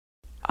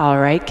All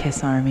right,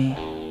 Kiss Army.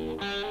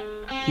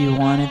 You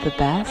wanted the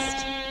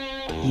best,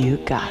 you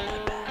got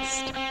the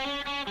best.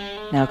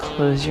 Now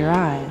close your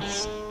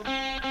eyes.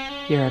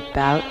 You're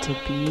about to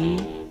be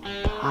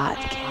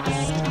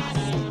podcast.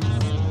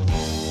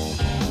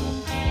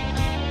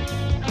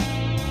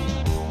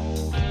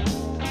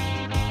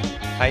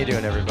 How you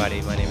doing,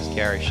 everybody? My name is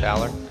Gary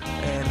Schaller.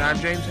 And I'm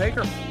James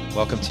Hager.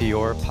 Welcome to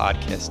Your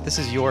Podcast. This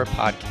is Your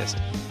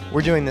Podcast. We're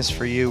doing this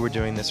for you. We're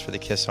doing this for the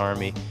Kiss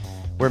Army.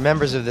 We're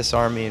members of this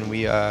army, and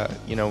we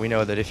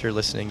know that if you're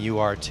listening, you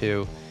are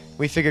too.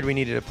 We figured we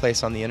needed a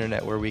place on the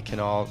internet where we can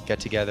all get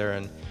together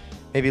and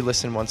maybe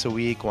listen once a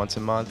week, once a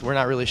month. We're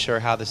not really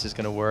sure how this is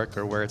going to work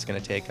or where it's going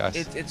to take us.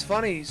 It's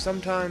funny,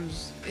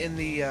 sometimes in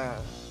the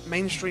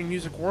mainstream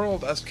music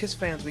world, us Kiss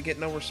fans, we get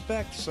no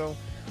respect, so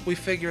we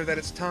figure that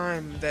it's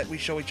time that we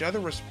show each other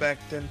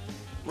respect. And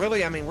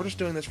really, we're just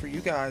doing this for you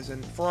guys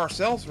and for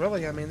ourselves,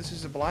 really. This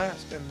is a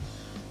blast, and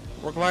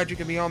we're glad you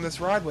can be on this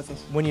ride with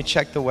us. When you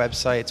check the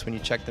websites, when you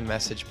check the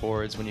message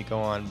boards, when you go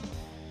on,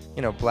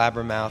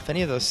 Blabbermouth,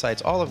 any of those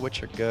sites, all of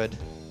which are good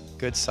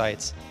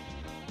sites,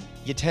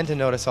 you tend to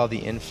notice all the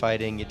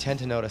infighting, you tend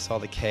to notice all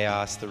the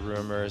chaos, the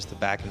rumors, the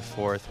back and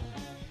forth.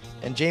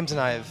 And James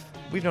and I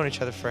we've known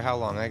each other for how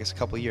long? I guess a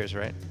couple of years,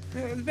 right?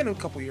 Yeah, it's been a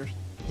couple of years.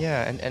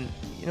 Yeah, and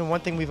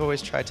one thing we've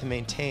always tried to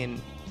maintain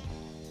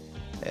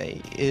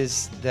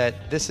is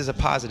that this is a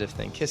positive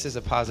thing. Kiss is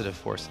a positive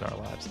force in our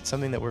lives. It's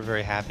something that we're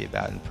very happy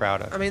about and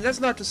proud of.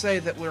 That's not to say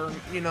that we're,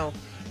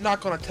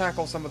 not going to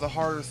tackle some of the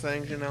harder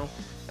things,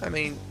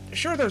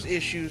 Sure, there's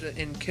issues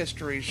in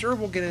history. Sure,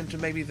 we'll get into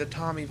maybe the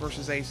Tommy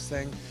versus Ace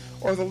thing,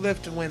 or the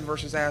Live to Win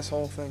versus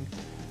Asshole thing.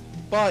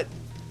 But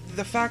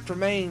the fact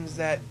remains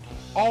that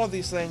all of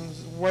these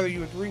things, whether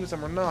you agree with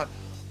them or not,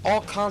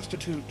 all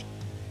constitute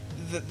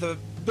the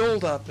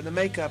build-up and the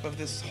makeup of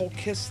this whole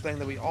Kiss thing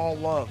that we all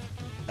love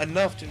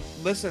enough to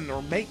listen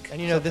or make. And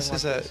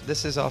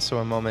this is also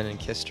a moment in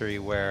history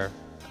where,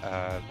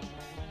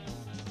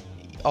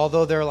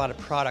 although there are a lot of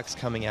products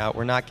coming out,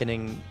 we're not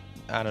getting,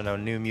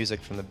 new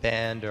music from the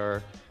band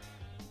or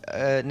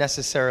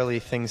necessarily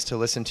things to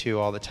listen to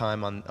all the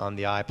time on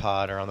the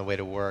iPod or on the way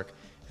to work.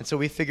 And so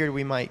we figured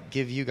we might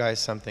give you guys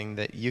something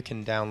that you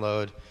can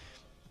download,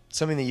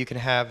 something that you can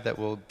have that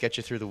will get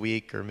you through the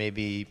week or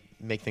maybe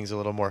make things a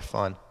little more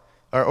fun.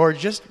 Or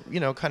just,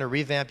 kind of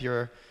revamp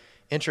your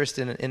interest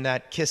in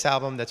that Kiss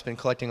album that's been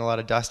collecting a lot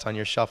of dust on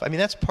your shelf.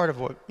 That's part of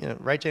what,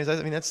 right, James?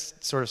 That's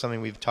sort of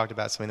something we've talked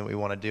about, something that we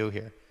want to do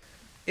here.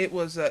 It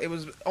was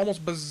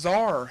almost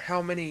bizarre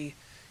how many,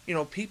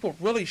 people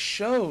really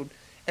showed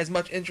as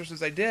much interest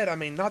as they did.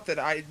 Not that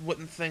I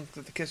wouldn't think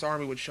that the Kiss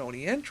Army would show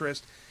any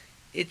interest.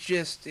 It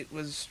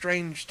was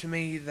strange to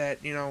me that,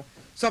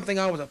 something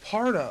I was a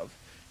part of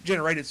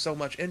generated so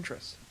much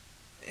interest.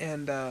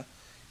 And,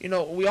 we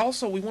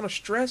want to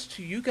stress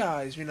to you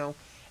guys,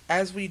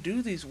 as we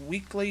do these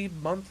weekly,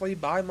 monthly,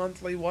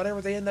 bi-monthly,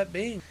 whatever they end up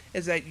being,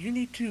 is that you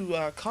need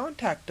to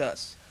contact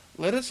us.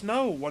 Let us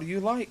know, what do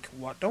you like?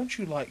 What don't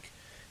you like?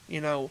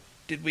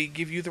 Did we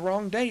give you the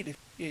wrong date?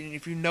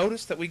 If you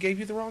notice that we gave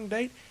you the wrong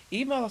date,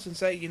 email us and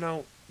say,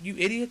 you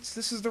idiots,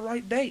 this is the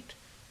right date.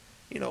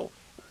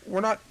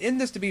 We're not in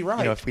this to be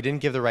right. If we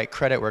didn't give the right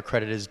credit where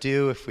credit is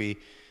due, if we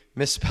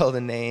misspelled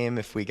a name,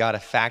 if we got a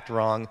fact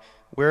wrong,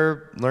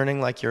 we're learning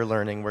like you're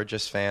learning. We're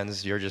just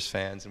fans, you're just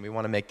fans, and we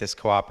want to make this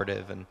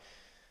cooperative and,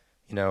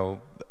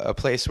 a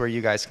place where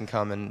you guys can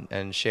come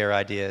and share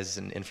ideas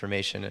and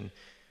information and,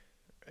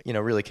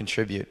 really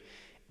contribute.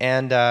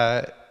 And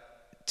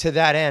to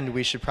that end,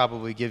 we should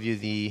probably give you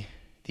the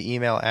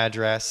email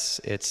address.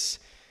 It's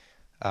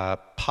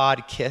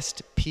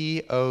podkist,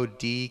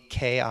 PODKISST,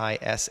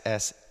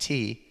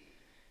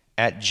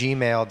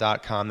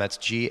 @gmail.com. That's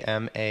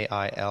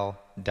GMAIL.com.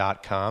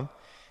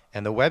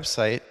 And the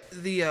website?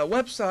 The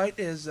website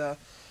is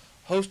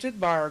hosted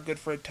by our good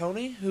friend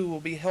Tony, who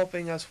will be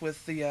helping us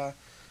with the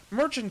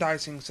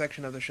merchandising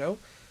section of the show.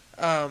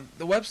 The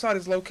website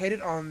is located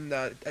on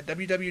at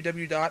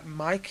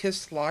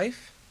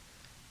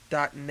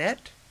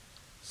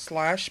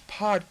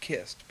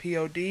www.mykisslife.net/podkist,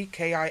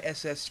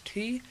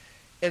 PODKISST.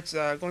 It's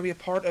going to be a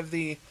part of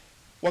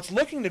what's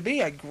looking to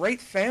be a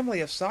great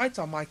family of sites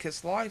on My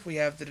Kiss Life. We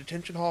have the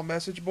Detention Hall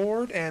message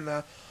board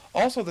and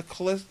also the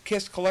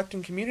Kiss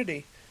collecting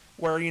community,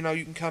 where, you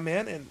can come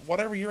in and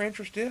whatever your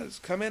interest is,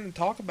 come in and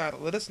talk about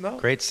it. Let us know.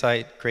 Great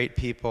site, great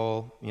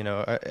people.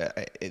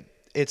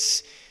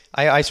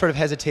 I sort of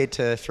hesitate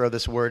to throw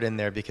this word in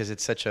there because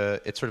it's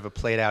sort of a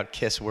played out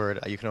Kiss word.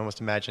 You can almost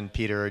imagine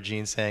Peter or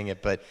Gene saying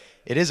it, but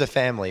it is a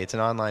family. It's an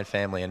online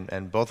family,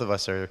 and both of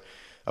us are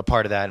a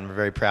part of that, and we're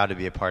very proud to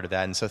be a part of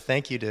that. And so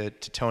thank you to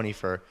Tony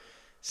for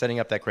setting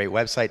up that great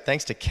website.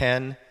 Thanks to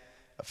Ken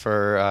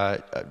for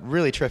a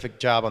really terrific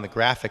job on the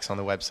graphics on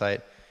the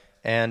website.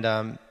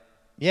 And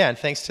and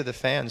thanks to the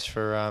fans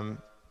for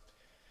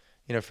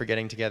for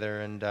getting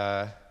together and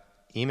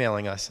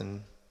emailing us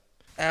and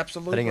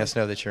absolutely letting us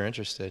know that you're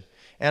interested.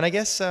 And I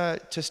guess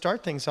to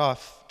start things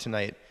off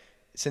tonight,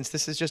 since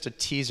this is just a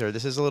teaser,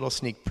 this is a little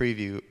sneak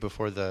preview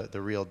before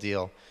the real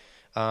deal.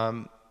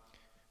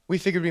 we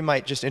figured we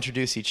might just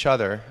introduce each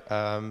other,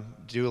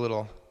 do a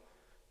little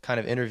kind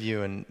of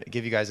interview and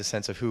give you guys a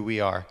sense of who we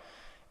are.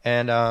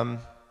 And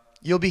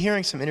you'll be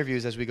hearing some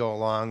interviews as we go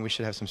along. We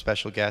should have some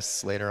special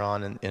guests later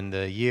on in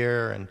the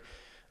year, and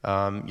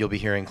you'll be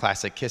hearing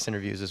classic Kiss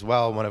interviews as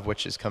well, one of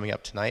which is coming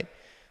up tonight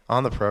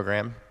on the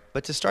program.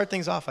 But to start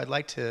things off, I'd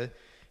like to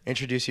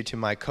introduce you to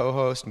my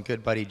co-host and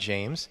good buddy,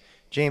 James.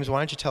 James, why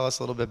don't you tell us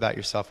a little bit about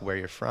yourself, where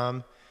you're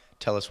from,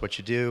 tell us what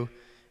you do,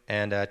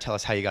 and tell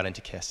us how you got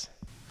into Kiss.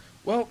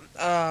 Well,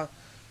 I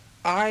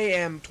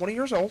am 20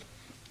 years old.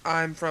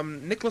 I'm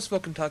from Nicholasville,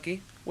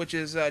 Kentucky, which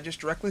is just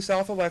directly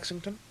south of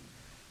Lexington.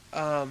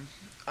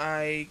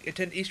 I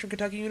attend Eastern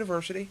Kentucky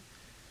University.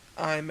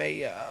 I'm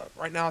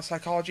right now a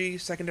psychology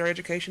secondary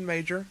education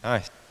major.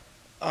 Nice.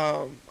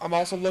 I'm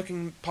also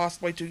looking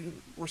possibly to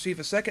receive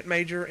a second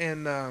major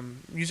in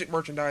music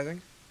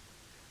merchandising.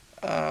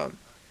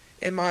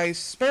 In my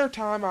spare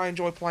time, I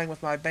enjoy playing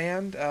with my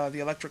band, the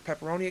Electric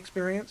Pepperoni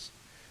Experience,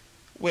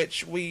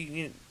 which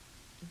we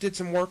did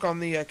some work on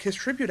the Kiss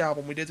tribute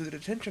album we did to the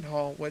Detention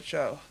Hall, which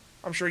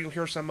I'm sure you'll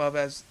hear some of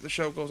as the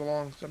show goes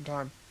along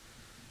sometime.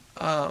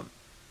 I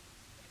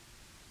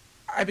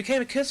became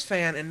a Kiss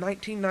fan in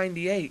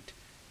 1998,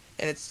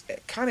 and it's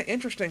kind of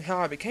interesting how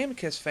I became a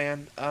Kiss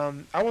fan.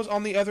 I was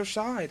on the other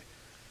side.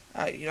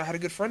 I had a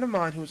good friend of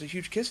mine who was a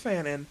huge Kiss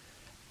fan, and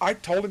I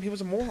told him he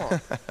was a moron.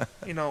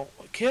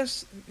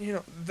 Kiss,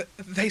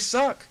 they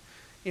suck.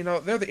 They're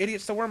the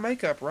idiots that wear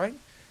makeup, right?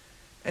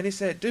 And he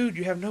said, dude,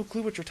 you have no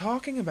clue what you're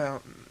talking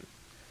about.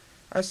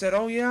 I said,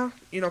 oh yeah?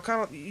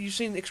 Kind of, you've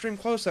seen the Extreme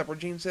Close-Up where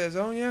Gene says,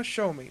 oh yeah,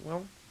 show me.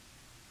 Well,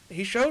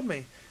 he showed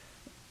me.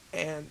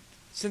 And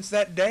since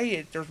that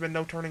day, there's been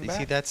no turning back.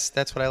 See,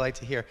 that's what I like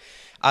to hear.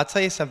 I'll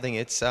tell you something.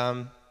 It's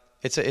I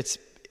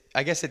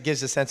guess it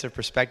gives a sense of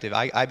perspective.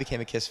 I became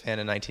a Kiss fan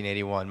in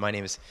 1981. My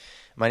name is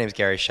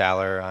Gary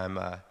Schaller.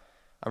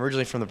 I'm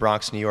originally from the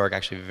Bronx, New York,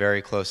 actually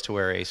very close to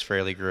where Ace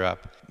Frehley grew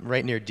up,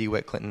 right near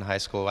DeWitt Clinton High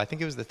School. I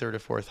think it was the third or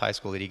fourth high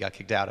school that he got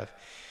kicked out of.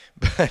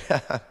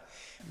 But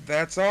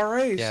that's our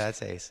Ace. Yeah,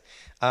 that's Ace.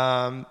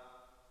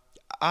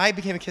 I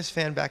became a Kiss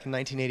fan back in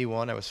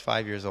 1981. I was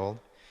 5 years old.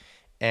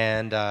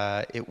 And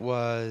it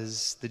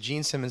was the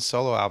Gene Simmons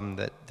solo album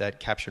that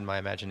captured my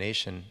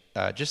imagination.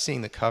 Just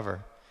seeing the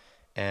cover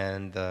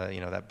and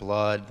that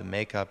blood, the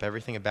makeup,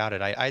 everything about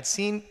it. I'd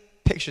seen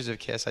pictures of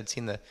Kiss. I'd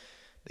seen the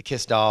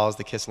Kiss dolls,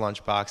 the Kiss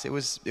lunchbox. It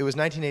was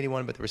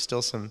 1981, but there was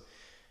still some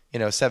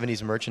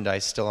 70s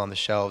merchandise still on the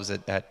shelves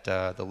at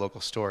the local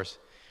stores.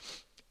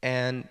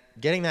 And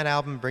getting that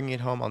album, bringing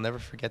it home, I'll never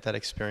forget that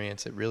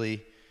experience.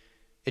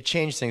 It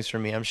changed things for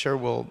me. I'm sure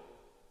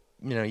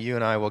you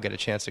and I will get a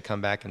chance to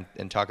come back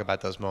and talk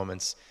about those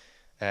moments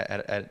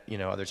at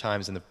other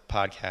times in the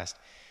podcast.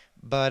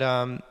 But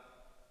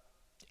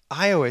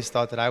I always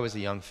thought that I was a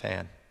young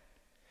fan.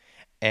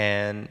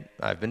 And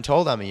I've been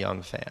told I'm a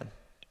young fan.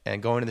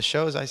 And going to the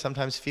shows, I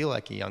sometimes feel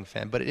like a young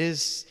fan. But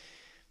this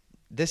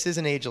is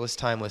an ageless,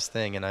 timeless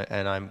thing. And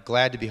I'm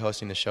glad to be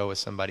hosting the show with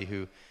somebody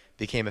who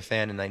became a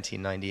fan in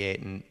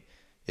 1998 and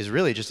is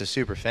really just a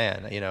super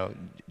fan.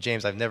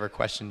 James, I've never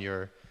questioned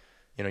your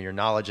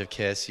knowledge of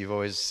Kiss. You've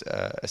always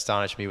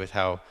astonished me with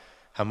how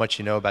much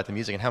you know about the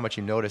music and how much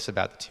you notice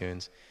about the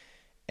tunes.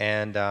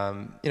 And,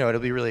 it'll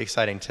be really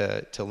exciting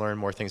to learn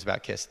more things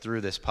about Kiss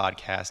through this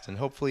podcast. And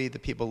hopefully the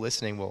people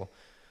listening will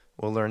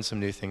learn some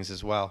new things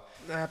as well.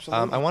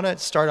 Absolutely. I want to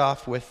start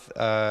off with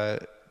a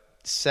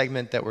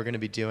segment that we're going to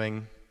be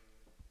doing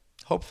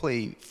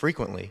hopefully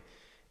frequently.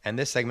 And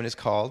this segment is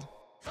called...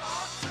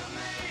 Talk to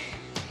me,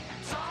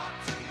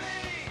 talk to me.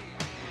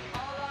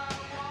 All I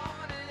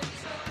want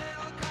is a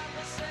little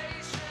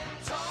conversation.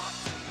 Talk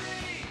to me,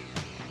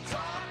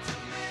 talk to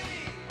me.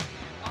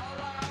 All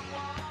I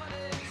want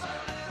is a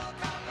little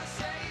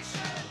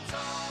conversation.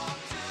 Talk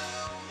to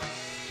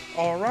me.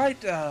 All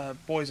right,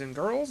 boys and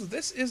girls,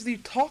 this is the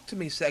Talk to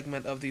Me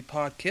segment of the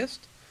podcast.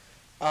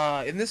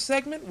 In this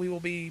segment, we will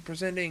be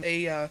presenting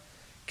a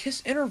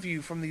Kiss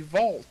interview from the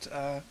vault.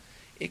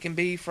 It can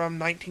be from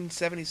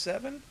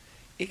 1977.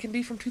 It can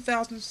be from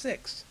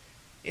 2006.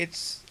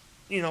 It's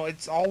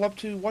all up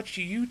to what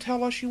you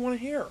tell us you want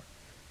to hear.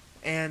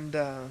 And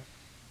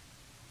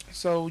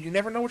so you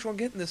never know what you're going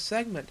to get in this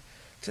segment.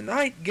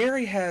 Tonight,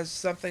 Gary has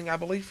something, I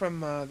believe, from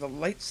the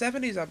late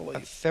 70s, I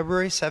believe.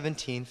 February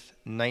 17th,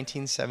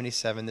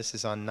 1977. This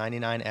is on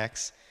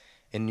 99X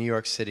in New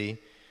York City.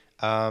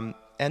 And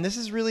this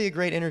is really a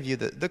great interview.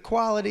 The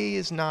quality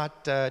is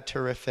not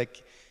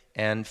terrific.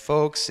 And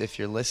folks, if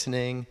you're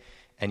listening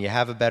and you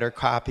have a better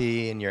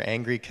copy and you're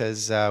angry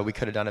because we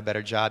could have done a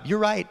better job, you're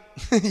right.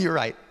 You're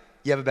right.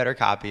 You have a better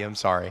copy. I'm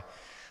sorry.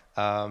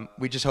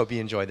 We just hope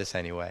you enjoy this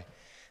anyway.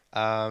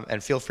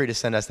 And feel free to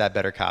send us that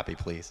better copy,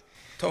 please.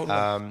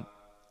 Totally.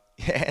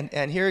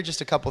 And here are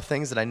just a couple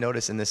things that I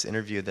noticed in this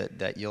interview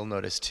that you'll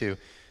notice too.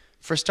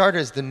 For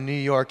starters, the New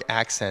York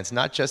accents,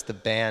 not just the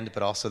band,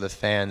 but also the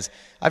fans.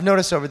 I've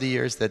noticed over the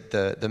years that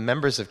the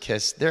members of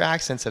KISS, their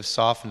accents have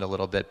softened a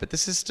little bit, but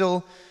this is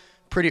still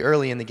pretty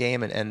early in the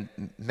game, and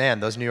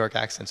man, those New York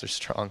accents are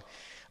strong.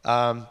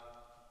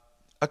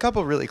 A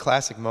couple really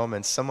classic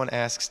moments. Someone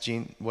asks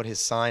Gene what his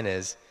sign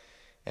is,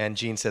 And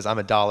Gene says, I'm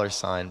a dollar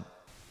sign.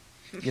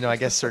 You know, I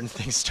guess certain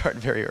things start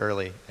very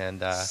early.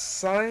 And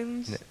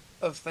Signs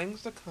of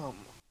things to come.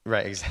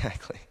 right,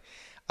 exactly.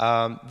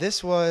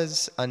 This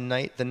was the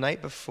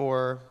night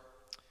before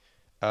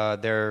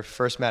their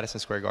first Madison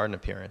Square Garden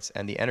appearance,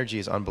 and the energy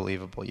is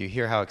unbelievable. You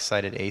hear how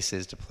excited Ace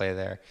is to play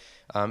there.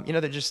 You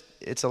know,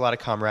 it's a lot of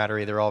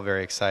camaraderie. They're all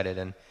very excited,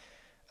 and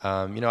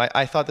you know,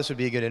 I thought this would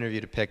be a good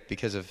interview to pick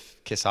because of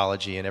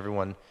Kissology and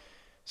everyone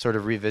sort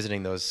of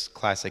revisiting those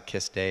classic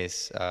Kiss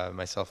days,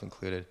 myself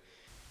included.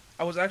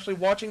 I was actually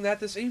watching that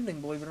this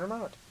evening, believe it or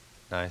not.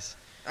 Nice.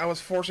 I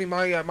was forcing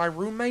my my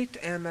roommate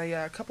and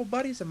a couple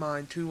buddies of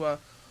mine to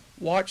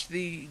watch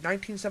the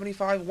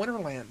 1975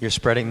 Winterland. You're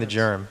spreading the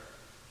germ.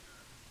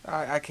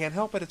 I can't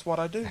help it. It's what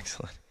I do.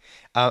 Excellent.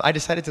 I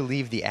decided to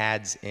leave the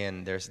ads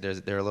in. There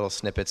are little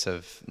snippets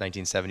of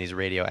 1970s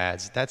radio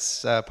ads.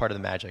 That's part of the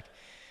magic.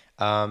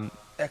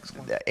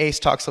 Excellent. Ace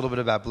talks a little bit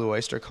about Blue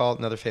Oyster Cult,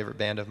 another favorite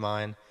band of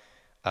mine.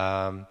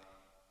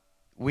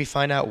 We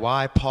find out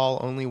why Paul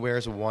only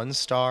wears one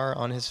star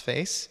on his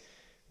face.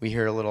 We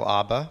hear a little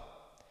ABBA.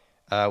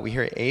 We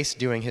hear Ace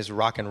doing his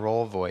rock and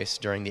roll voice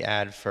during the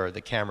ad for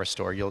the camera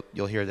store.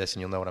 You'll hear this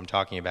and you'll know what I'm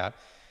talking about.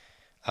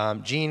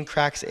 Gene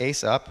cracks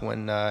Ace up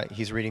when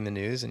he's reading the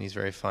news, and he's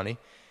very funny.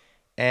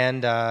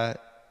 And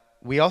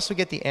we also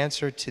get the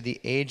answer to the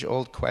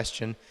age-old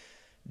question,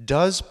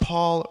 does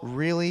Paul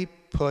really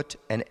put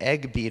an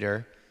egg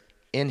beater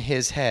in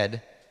his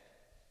head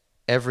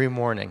every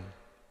morning?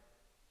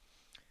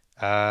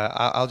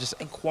 I'll just...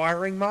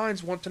 Inquiring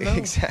minds want to know.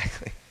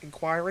 Exactly.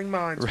 Inquiring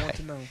minds want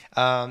to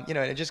know. You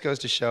know, and it just goes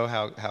to show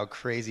how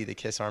crazy the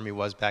Kiss Army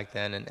was back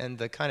then, and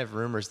the kind of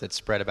rumors that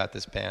spread about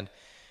this band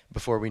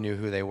before we knew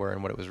who they were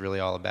and what it was really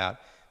all about.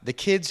 The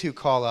kids who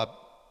call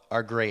up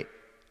are great.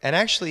 And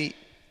actually,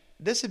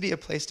 this would be a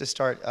place to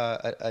start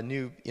a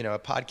new, you know, a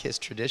podcast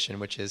tradition,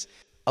 which is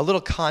a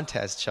little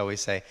contest, shall we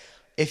say.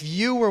 If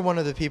you were one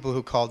of the people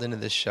who called into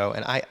this show,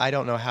 and I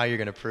don't know how you're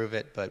going to prove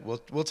it, but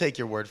we'll take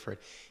your word for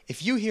it.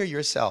 If you hear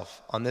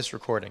yourself on this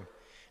recording,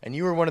 and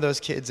you were one of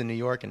those kids in New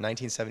York in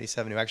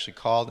 1977 who actually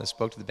called and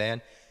spoke to the band,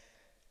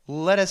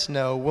 let us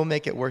know. We'll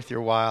make it worth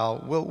your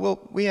while.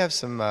 We have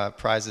some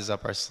prizes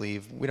up our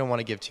sleeve. We don't want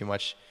to give too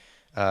much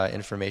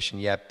information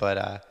yet,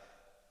 but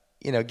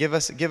you know, give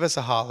us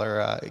a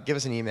holler, give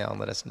us an email and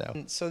let us know.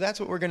 And so that's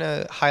what we're going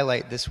to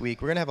highlight this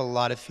week. We're going to have a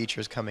lot of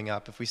features coming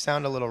up. If we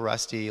sound a little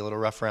rusty, a little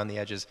rough around the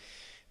edges,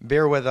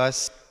 bear with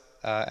us,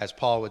 as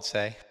Paul would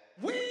say.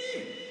 We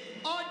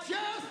are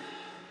just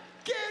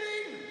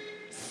getting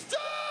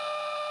started!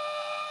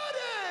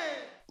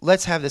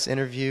 Let's have this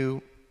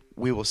interview.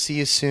 We will see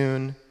you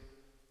soon.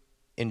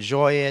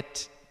 Enjoy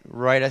it.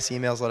 Write us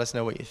emails. Let us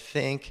know what you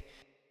think.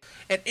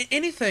 And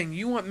anything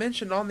you want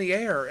mentioned on the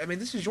air, I mean,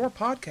 this is your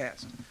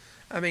podcast.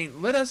 I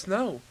mean, let us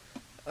know.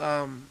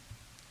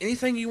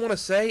 Anything you want to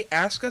say,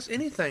 ask us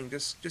anything.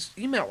 Just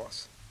email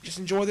us. Just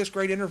enjoy this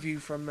great interview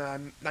from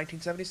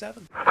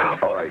 1977.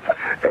 All right.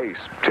 Ace,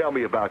 tell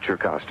me about your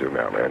costume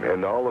now, man,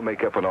 and all the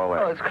makeup and all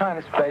that. Oh, it's kind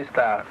of spaced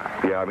out.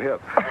 Yeah, I'm hip.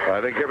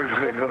 I think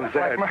everybody knows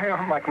that.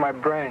 Like my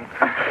brain.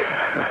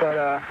 But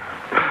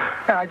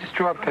yeah, I just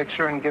draw a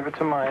picture and give it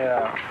to my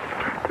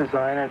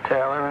designer,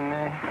 Taylor,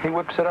 and he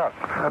whips it up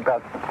in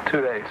about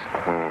 2 days.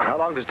 How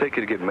long does it take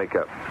you to get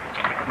makeup?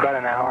 About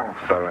an hour.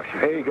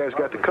 Hey, you guys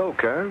got the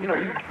Coke, huh? You know,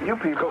 you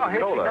people.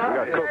 Coca-Cola. We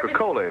got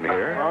Coca-Cola in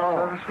here.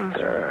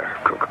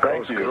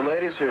 Thank you. The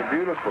ladies are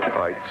beautiful. All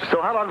right.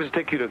 So how long does it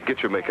take you to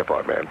get your makeup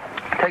on, man?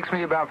 It takes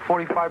me about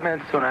 45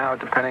 minutes to an hour,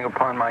 depending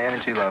upon my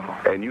energy level.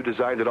 And you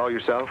designed it all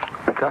yourself?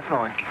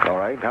 Definitely. All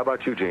right. How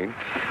about you, Gene?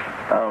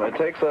 It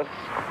takes us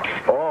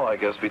all, I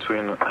guess,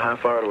 between a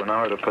half hour to an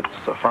hour to put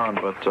stuff on,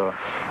 but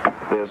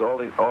there's all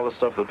the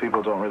stuff that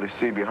people don't really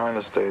see behind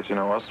the stage. You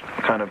know, us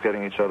kind of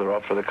getting each other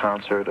up for the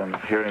concert and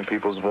hearing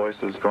people's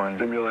voices going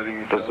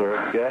Stimulating each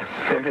berserk. Yeah,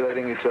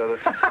 stimulating each other.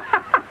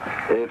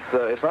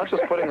 It's not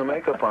just putting the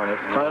makeup on.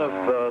 It's kind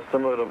of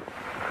similar to what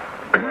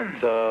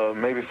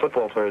maybe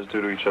football players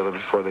do to each other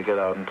before they get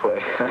out and play.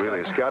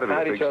 Really, it's got to be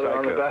Pat a big each other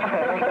on the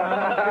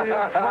psycho.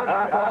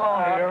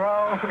 back.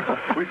 Hero.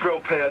 We throw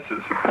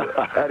passes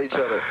At each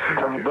other.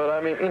 But I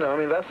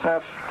mean, that's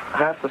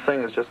half the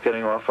thing is just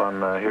getting off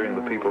on hearing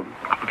the people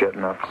get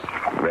nuts.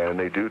 Man,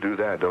 they do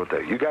that, don't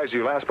they? You guys,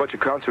 your last bunch of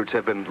concerts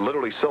have been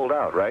literally sold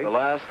out, right? The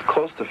last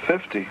close to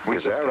 50. We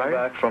Is just that came right?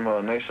 back from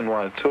a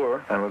nationwide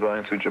tour, and we're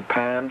going to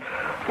Japan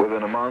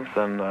within a month.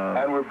 And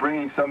we're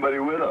bringing somebody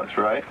with us,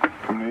 right?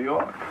 From New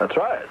York. that's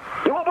right.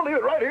 You won't believe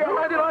it, right here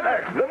on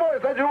 99X. The voice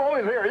that you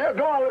always hear. Yeah,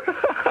 go on.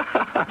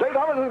 Jay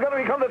Thomas is going to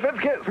become the fifth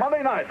Kiss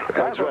Monday night.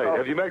 That's right.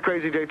 Have you met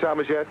Crazy Jay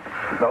Thomas yet?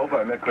 No, but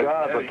I met Crazy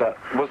God, Eddie. but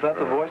was that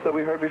the voice that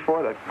we heard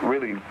before? That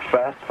really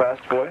fast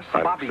voice?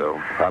 I think so.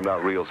 I'm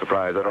not real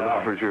surprised. I don't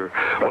know for sure.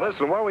 Well,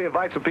 listen, why don't we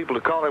invite some people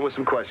to call in with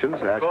some questions?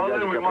 Ask Call you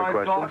guys in, a we couple of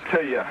want to questions.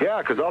 talk to you.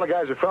 Yeah, because all the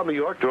guys are from New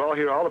York. They're all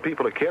here, all the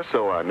people at KISS.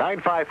 So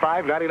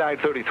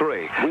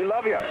 955-9933. We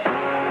love you.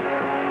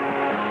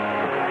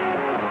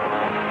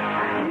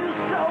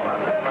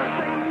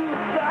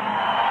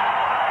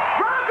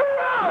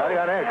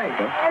 that X?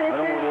 I don't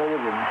want any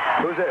of them.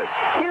 Who's this?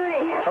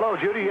 Judy. Hello,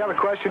 Judy. You have a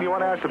question you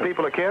want to ask the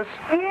people at KISS?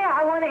 Yeah,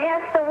 I want to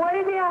ask them, what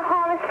are their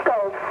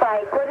horoscopes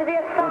like? What are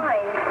their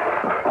signs?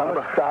 I'm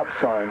a stop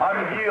sign.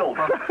 I'm yield.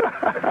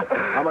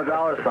 I'm a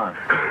dollar sign.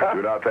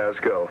 Do not pass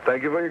go.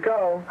 Thank you for your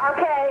call.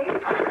 Okay.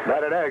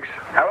 That at X.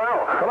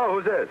 Hello, Hello,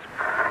 who's this?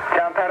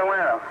 John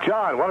Paduano.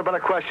 John, what about a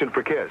question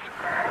for KISS?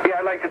 Yeah,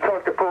 I'd like to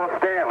talk to Paul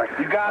Stanley.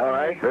 You got All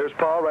right, there's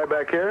Paul right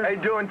back here. How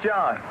you doing,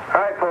 John?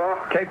 Hi, Paul.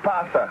 Que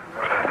pasa?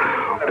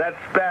 That's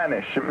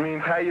Spanish. It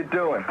means how you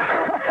doing?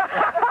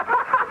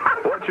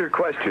 What's your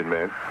question,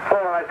 man?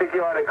 Paul, I think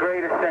you are the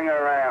greatest singer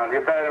around.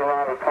 You're better than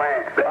Robert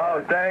Plant.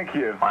 Oh, thank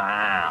you.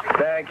 Wow.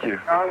 Thank you.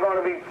 I'm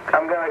going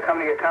to come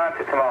to your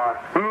concert tomorrow.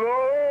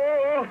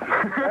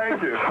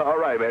 Thank you. All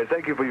right, man.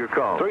 Thank you for your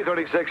call.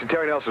 336 and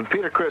Terry Nelson.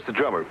 Peter Criss, the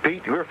drummer.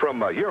 Pete, you're from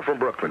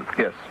Brooklyn.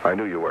 Yes. I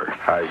knew you were.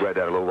 I read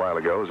that a little while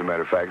ago, as a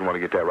matter of fact. I want to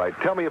get that right.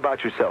 Tell me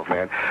about yourself,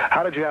 man.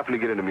 How did you happen to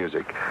get into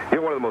music?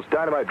 You're one of the most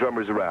dynamite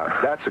drummers around.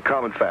 That's a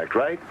common fact,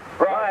 right?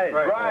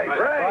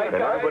 Right.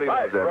 And everybody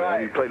knows that,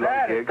 man. You played a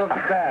lot of gigs. Don't be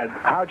bad.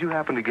 How'd you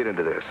happen to get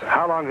into this?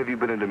 How long have you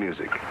been into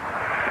music?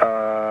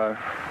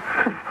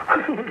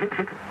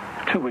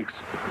 2 weeks.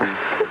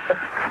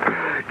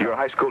 You're a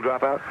high school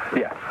dropout?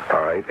 Yeah.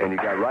 All right. And you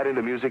got right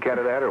into music out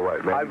of that, or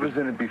what, man? I was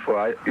in it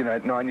before.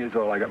 At 9 years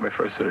old, I got my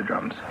first set of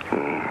drums.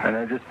 And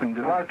I've just been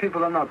doing A lot of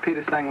people don't know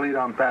Peter sang lead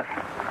on Beth.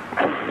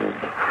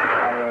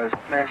 Our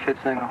smash hit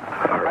single.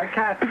 right. I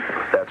can't.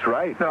 That's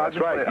right. No, That's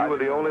right. You were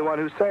the only one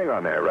who sang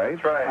on there, right?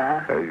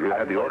 That's right. You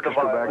had the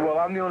orchestra back. Well,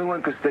 I'm the only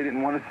one because they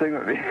didn't want to sing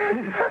with me.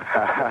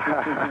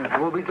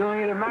 We'll be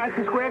doing it at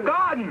Madison Square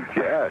Garden.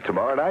 Yeah,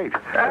 tomorrow night.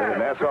 And the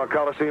Nassau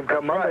Coliseum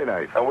come Monday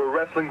night. And we're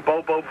wrestling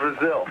Bobo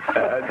Brazil.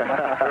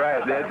 That's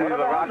right. That's the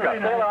rock.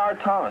 Sailor R.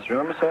 Thomas.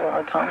 Remember Sailor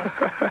R. Thomas?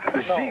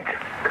 The Sheik.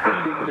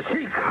 The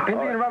Sheik.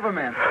 Indian Rubber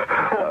Man.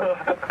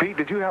 Pete,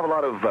 did you have a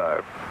lot of,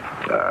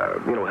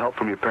 help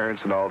from your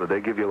parents and all? Did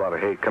they give you a lot of,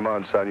 hey, come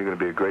on, son, you're going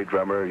to be a great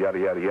drummer, yada,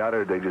 yada, yada?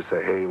 Or did they just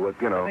say, hey, what,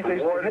 I think they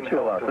used to hit you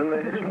a lot, didn't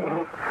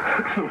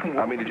they?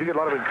 I mean, did you get a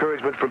lot of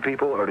encouragement from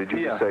people, or did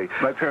you just say,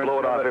 my parents blow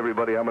it off, said-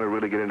 everybody, I'm going to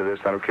really get into this,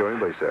 I don't care what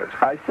anybody says?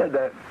 I said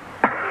that.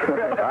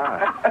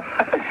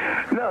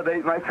 Ah. No,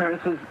 my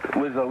parents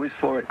was always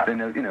for it. And,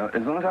 as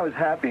long as I was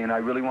happy and I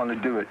really wanted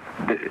to do it,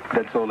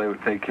 that's all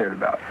they cared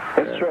about.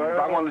 That's true. If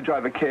I wanted to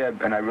drive a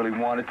cab and I really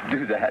wanted to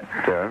do that,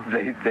 Yeah.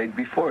 they'd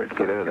be for it.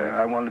 Get into that.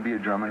 I wanted to be a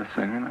drummer and a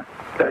singer.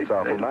 That's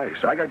awful nice.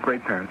 I got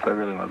great parents. I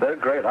really love They're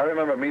great. I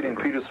remember meeting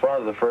Peter's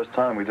father the first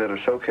time. We did a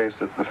showcase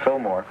at the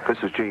Fillmore. This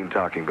is Gene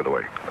talking, by the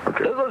way.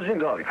 Okay. This is Gene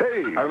talking.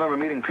 Hey! I remember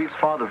meeting Pete's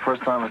father the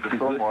first time at the He's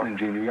Fillmore. listening,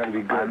 Gene. You got to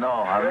be good. I know.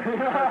 I'm going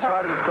to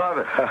try to describe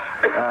it.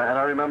 And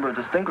I remember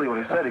distinctly what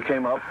he said. He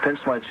came up,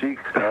 pinched my cheek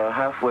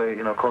halfway,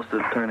 close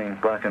to turning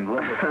black and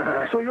blue.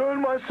 So you're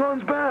in my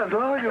son's band,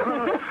 huh?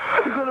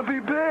 You're gonna be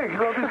big.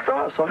 You're gonna be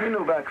stars. So he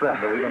knew back then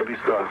that we were gonna be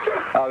stars.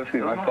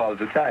 Obviously, my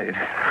father's Italian.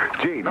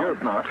 Gene, No, you're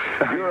it's not.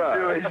 You're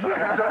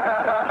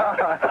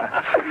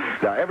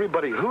now,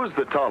 everybody, who's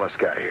the tallest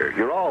guy here?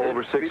 You're all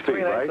over 6 feet,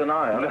 Between right? X and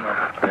I don't know.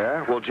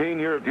 Yeah? Well, Gene,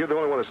 you're the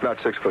only one that's not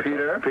 6 foot.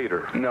 Peter?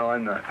 Peter. No,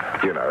 I'm not.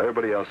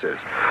 Everybody else is.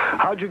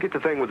 How'd you get the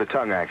thing with the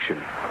tongue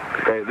action?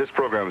 Hey, this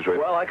program is right.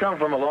 Well, I come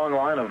from a long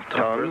line of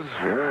Tongues?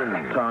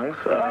 Tongues.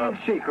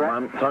 Tongue-in-cheek,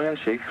 right?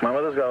 Tongue-in-cheek. My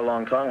mother's got a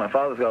long tongue. My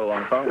father's got a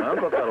long tongue. My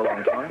uncle's got a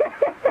long tongue.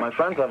 My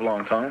friends have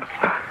long tongues.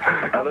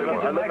 I live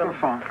in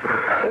Microphone.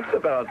 It's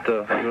about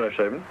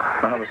shaven.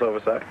 I have a silver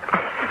sack.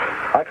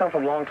 I come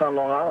from Longtown,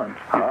 Long Island.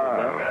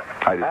 I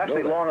didn't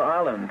Actually, know that. Long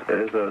Island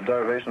is a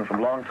derivation from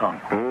Long Tongue.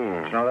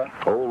 Did you know that?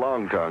 Old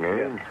long tongue, eh?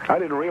 Yeah. I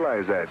didn't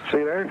realize that. See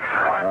there?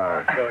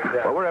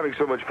 Well, we're having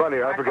so much fun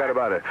here. I forgot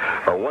about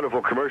a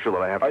wonderful commercial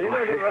that I have to Are you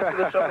going to do the rest of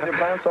the show with your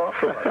pants off?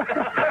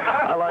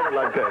 I like it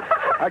like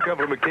that. I come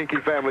from a kinky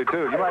family,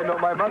 too. You might know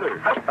my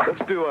mother.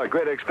 Let's do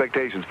Great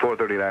Expectations,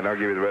 4:39. I'll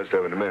give you the rest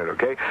of it in a minute,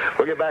 okay?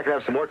 We'll get back and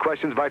have some more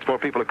questions. Invite some more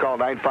people to call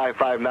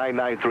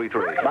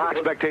 955-9933. My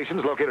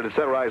Expectations, located at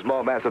Sunrise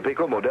Mall,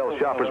 Massapequa, Modell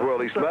Shoppers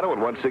World, East Meadow,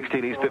 and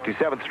 116 East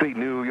 57th Street,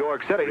 New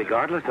York City.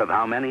 Regardless of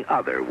how many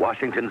other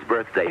Washington's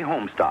birthday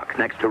homestock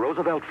next to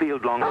Roosevelt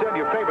Field long... Send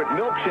your favorite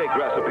milkshake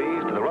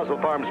recipes to the Russell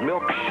Farms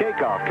Milk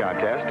Shake-Off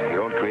Contest.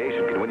 Your own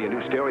creation can win you a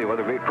new stereo and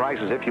other great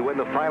prizes if you win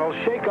the final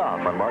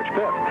Shake-Off on March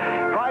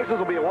 5th. Prizes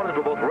will be awarded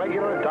for both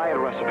regular and diet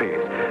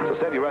recipes. So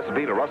send your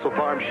recipe to Russell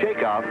Farms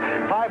Shake-Off,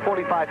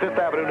 545 Fifth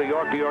Avenue, New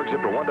York,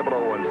 zipper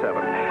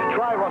 10017.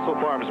 Try Russell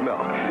Farms Milk.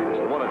 It's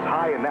the one that's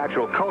high in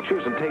natural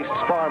cultures and tastes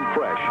farm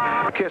fresh.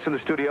 Kiss in the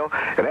studio,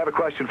 and I have a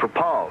question for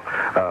Paul.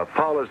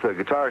 Paul is the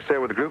guitarist there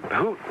with the group.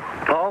 Who?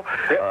 Paul?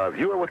 Yep.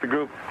 You were with the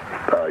group.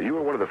 You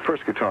were one of the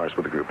first guitarists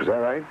with the group. Is that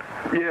right?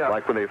 Yeah.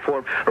 Like when they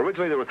formed.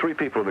 Originally, there were 3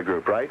 people in the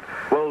group, right?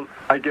 Well,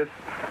 I guess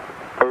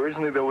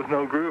Originally, there was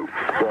no group.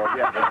 Well,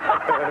 yeah.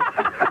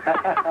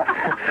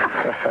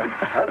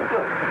 That's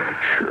good.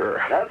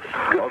 Sure. That's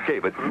good. Okay,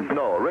 but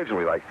no,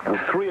 originally, like, the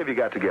three of you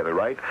got together,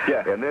 right?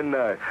 Yeah. And then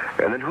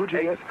who'd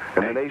you get?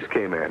 And then Ace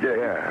came in.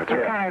 Yeah, that's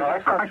right.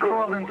 I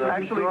crawled into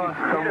Actually, the we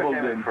stumbled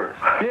in first.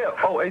 Yeah.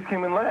 Oh, Ace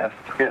came in last.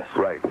 Yes.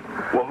 Right.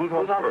 Well, who's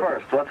on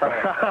first? What's on?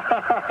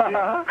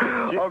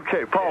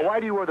 Okay, Paul, why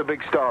do you wear the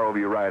big star over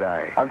your right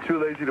eye? I'm too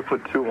lazy to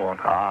put two on.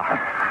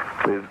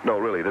 No,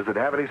 really, does it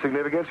have any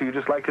significance, or you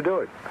just like to do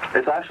it?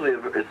 It's actually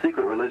a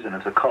secret religion.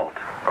 It's a cult.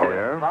 Oh,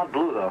 yeah? It's not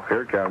blue, though.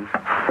 Here it comes.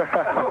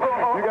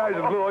 You guys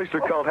in Blue Oyster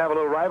Cult have a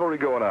little rivalry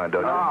going on,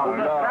 don't you?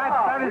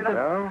 That is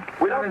No?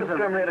 We don't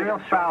discriminate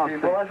against short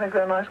people. I think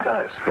they're nice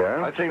guys.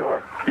 Yeah? I think,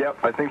 yep,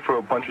 I think for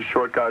a bunch of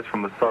short guys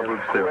from the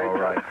suburbs, they're all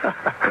right.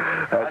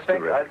 That's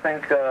I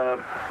think,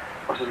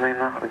 what's his name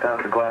now? The guy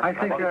with the glasses.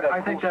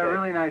 I think they're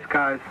really nice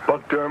guys.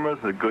 Buck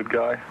Dermer's a good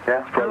guy.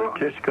 Yeah. Brother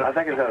Kishka. I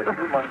think he's got a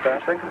cute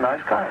mustache. I think they're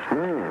nice guys.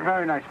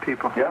 Very nice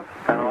people. Yep.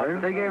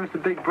 They gave us a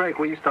big break.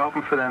 We used to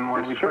open for them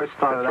when we first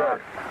started out.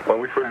 When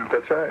we first,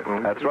 that's right.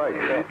 That's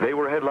right. They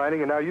were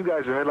headlining, and now you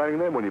guys are headlining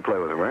them when you play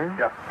with them, right?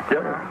 Yeah.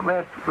 Yep.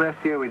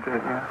 Last year we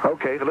did, yeah.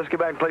 Okay, so let's get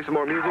back and play some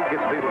more music. Get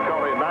some people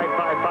calling at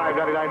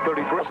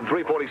 955-9931 and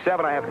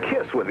 347. I have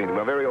Kiss with me in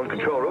my very own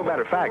control room.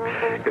 Matter of fact,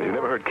 if you've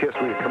never heard Kiss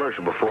read a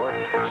commercial before,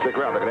 stick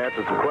around. They're going to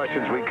answer some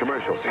questions, read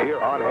commercials here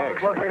on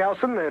X. Well, hey,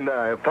 Nelson and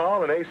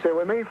Paul and Ace are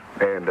with me,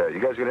 and you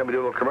guys are going to help me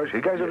do a little commercial.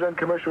 You guys ever done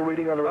commercial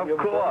reading on the radio?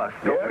 Of course.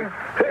 Yeah?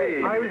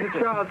 Hey. I was a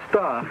child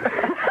star.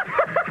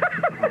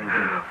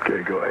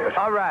 Okay, go ahead.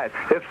 All right.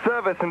 If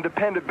service and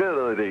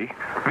dependability,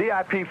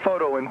 VIP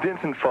Photo and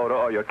Vincent Photo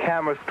are your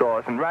camera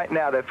stores, and right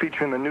now they're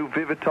featuring the new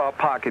Vivitar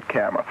Pocket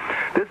Camera.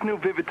 This new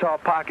Vivitar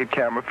Pocket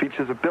Camera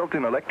features a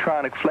built-in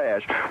electronic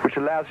flash, which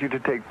allows you to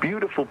take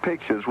beautiful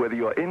pictures whether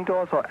you're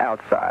indoors or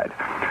outside.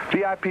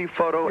 VIP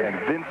Photo and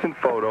Vincent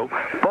Photo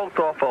both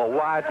offer a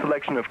wide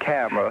selection of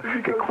camera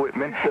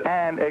equipment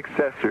and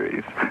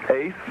accessories.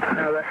 Ace?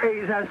 Now, the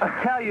Ace has to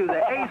tell you,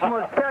 the Ace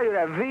must tell you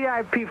that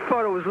VIP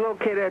Photo is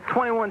located at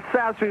 21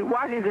 South Street,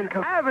 Washington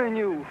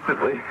Avenue,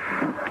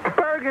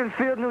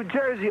 Bergenfield, New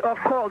Jersey, or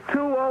call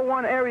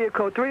 201 area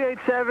code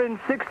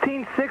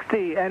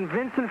 387-1660, and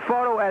Vincent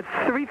Photo at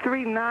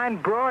 339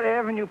 Broad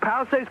Avenue,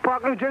 Palisades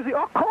Park, New Jersey,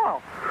 or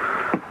call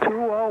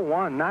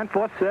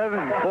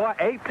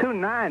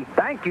 201-947-4829.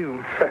 Thank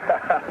you. Give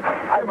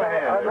him a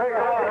hand.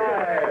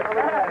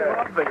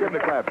 Give him the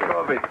clap.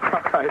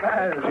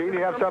 Gene,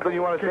 you have something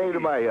you want to say to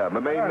my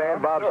main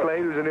man, Bob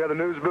Slade, who's in the other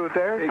news booth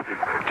there?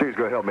 Gene's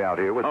going to help me out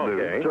here with the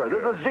news. Sure,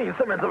 this is Gene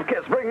Simmons of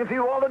KISS bringing to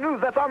you all the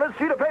news that's on this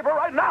sheet of paper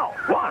right now.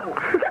 1.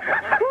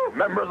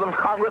 Members of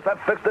Congress have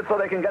fixed it so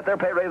they can get their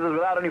pay raises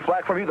without any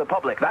flack from you, the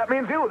public. That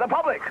means you, the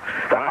public.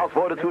 The House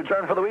voted to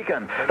adjourn for the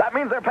weekend. That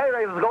means their pay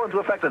raises go into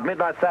effect at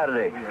midnight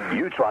Saturday.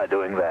 You try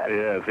doing that.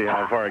 Yeah, see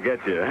how far it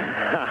gets you.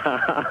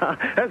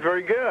 That's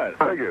very good.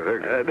 Very good,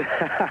 very good.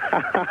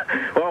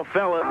 Well,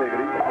 fella.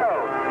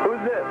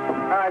 Who's this?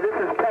 Hi, this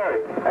is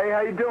Perry. Hey,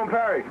 how you doing,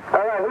 Perry?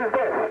 All right, who's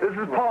this? This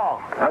is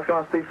Paul. That's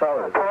going to Steve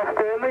Sellers. Paul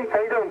Stanley?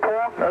 How you doing,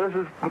 Paul? This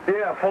is,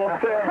 Paul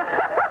Stanley.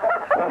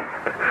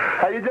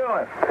 How you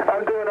doing?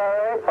 I'm doing all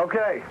right.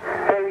 Okay.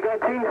 Hey, you got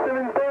Gene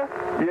Simmons there?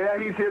 Yeah,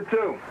 he's here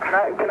too.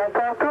 Can I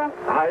talk to him?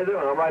 How you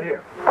doing? I'm right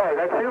here. Oh,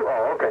 that's you?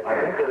 Oh, okay. I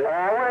think it is.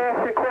 I want to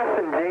ask you a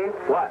question, Gene.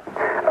 What?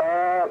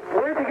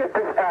 Where did you get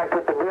this act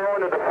with the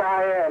blowing of the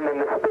fire and then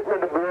the spitting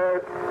of the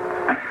blood?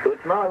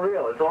 It's not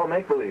real. It's all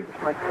make-believe.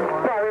 No, I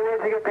mean, where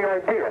did you get the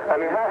idea? I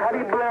mean, how do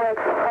you blow that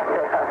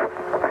fire out?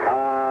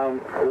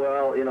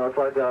 Well, it's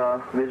like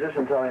a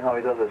musician telling how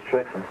he does his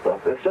tricks and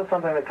stuff. It's just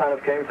something that kind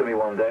of came to me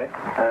one day,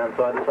 and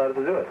so I decided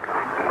to do it.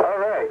 All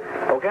right.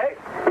 Okay?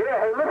 Yeah,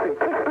 hey, listen,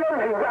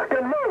 Explosion, rock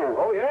and roll.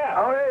 Oh, yeah.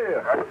 Oh,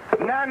 yeah.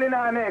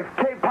 99X,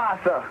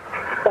 K-Pasa.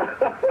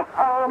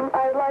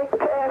 I'd like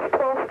to ask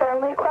Paul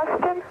Stanley a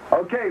question.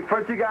 Okay,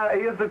 first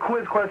here's the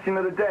quiz question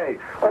of the day.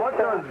 What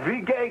does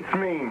V Gates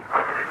mean?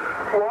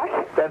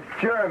 What? That's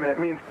German. It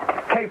means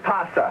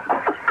K-Pasa.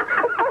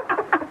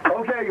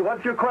 Okay,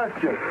 what's your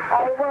question?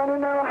 I want to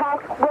know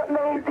what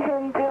made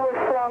him do a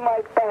song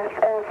like that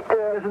after...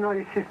 Doesn't know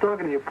she's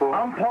talking to you, Paul.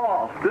 I'm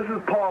Paul. This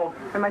is Paul.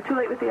 Am I too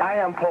late with the... I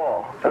am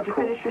Paul. Did you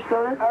finish your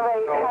soda? All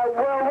right,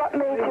 what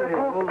made your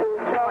group do a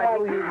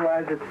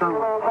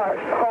song like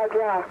hard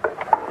rock?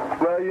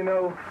 Well,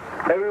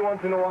 every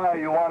once in a while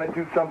you want to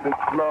do something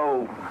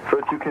slow so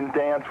that you can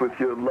dance with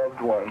your loved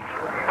ones.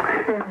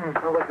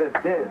 Sounds like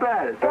that did.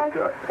 That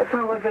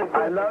sounds like that.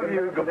 I love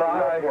you.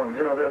 Goodbye.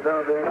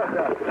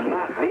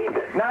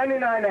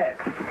 99X.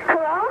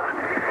 Hello?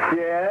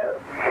 Yeah?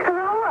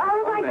 Hello? I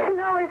would like to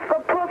know if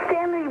Paul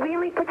Stanley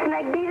really puts an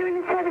egg beater in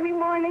his head every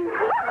morning.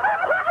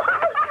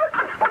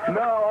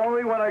 No,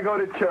 only when I go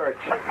to church.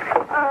 Oh.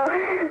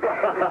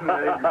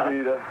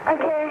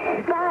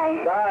 Okay,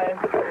 bye. Bye.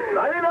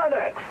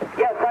 99X.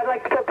 Yes, I'd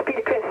like to talk to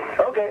Peter Chris.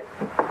 Okay.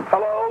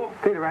 Hello?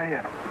 Peter, right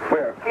here.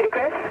 Where? Peter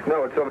Chris?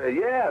 No, it's over there.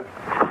 Yeah.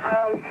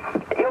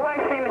 Your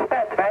wife's name is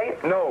Beth, right?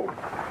 No.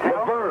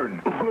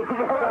 Laverne.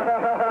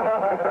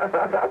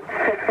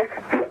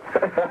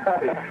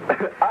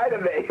 Ida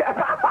May.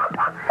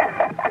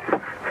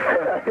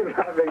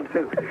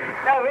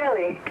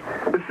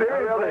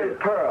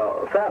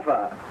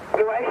 Jennifer.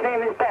 Your wife's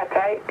name is Beth,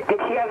 right? Did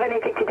she have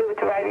anything to do with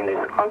the writing of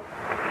this song?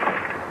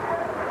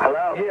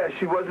 Hello? Yeah,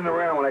 she wasn't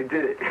around when I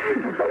did it.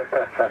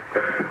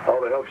 All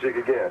the help she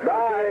could get.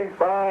 Bye.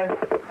 Bye.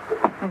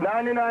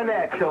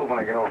 99X. Kill when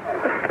I get home.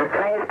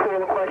 Can I ask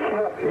you a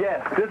question?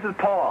 Yes, this is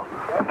Paul.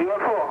 You're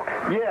Paul.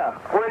 Yeah.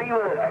 Where do you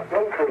live?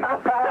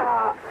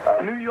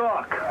 New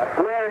York.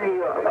 Where in New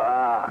York?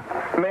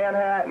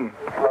 Manhattan.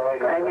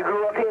 And you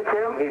grew up here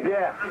too?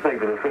 Yeah. I'm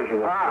going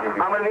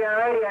to be on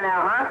radio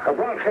now, huh?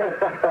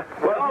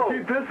 Well,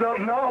 keep this up,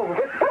 no.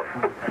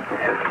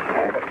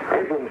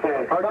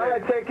 Bye,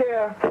 take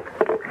care.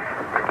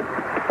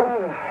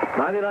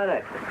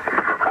 99X.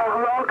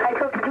 Hello, can I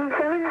talk to Dean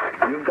Simmons?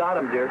 You've got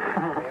him, dear.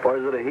 Or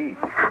is it a he?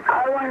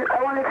 I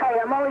want to tell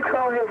you, I'm only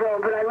 12 years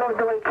old, but I love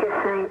the way Kiss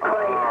City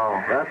plays.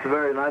 Oh, that's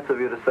very nice of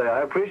you to say.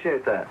 I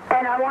appreciate that.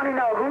 And I want to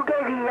know, who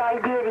gave you the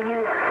idea to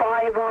use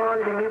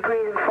firebombs and you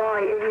breathing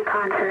fire in your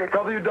concert?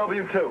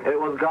 WW2. It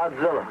was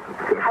Godzilla.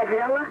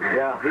 Godzilla?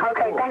 Yeah.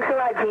 Okay, thanks a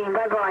lot, Gene.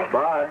 Bye-bye.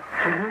 Bye.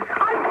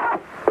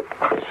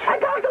 I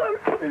talked to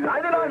him!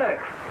 99X.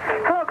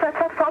 Hello, can I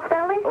talk to Pop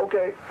Stanley?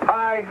 Okay.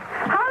 Hi.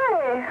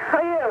 Hi, how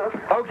are you?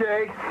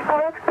 Okay. Oh,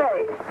 that's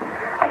great.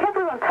 I can't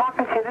believe I'm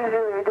talking to you. This is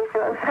really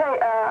ridiculous. Hey,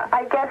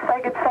 I guess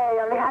I could say,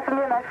 on behalf of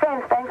me and my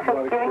friends, thanks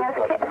for giving us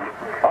Kiss.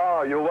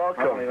 Oh, you're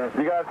welcome.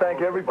 You got to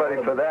thank everybody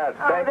for that.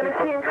 I'm going to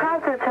see you in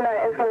concert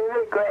tonight. It's going to be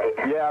really great.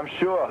 Yeah, I'm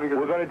sure.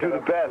 We're going to do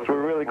the best.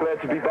 We're really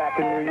glad to be back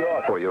in New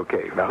York. For you,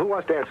 okay. Now, who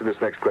wants to answer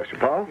this next question?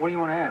 Paul? What do you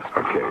want to ask?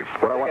 Okay.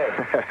 What I want...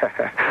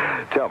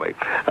 Tell me.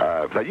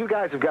 Now, you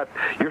guys have got...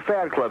 Your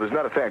fan club is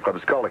not a fan club.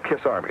 It's called a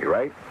Kiss Army,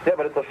 right? Yeah,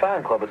 but it's a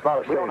fan club. It's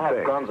not. We don't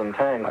have guns and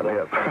tanks.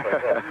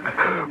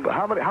 But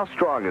how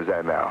strong is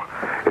that now?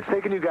 It's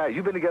taken you guys...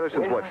 You've been together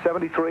since, what,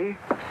 73?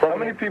 How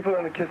many people are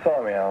in the Kiss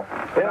Army, Al?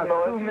 We have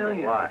no 2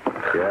 million.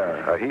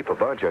 Yeah, a heap, a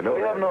bunch. I know.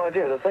 We have no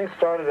idea. The thing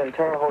started in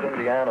Terre Haute,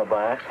 Indiana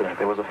by accident.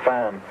 There was a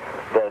fan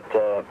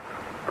that,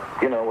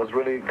 was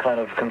really kind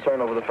of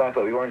concerned over the fact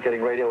that we weren't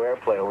getting radio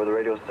airplay over the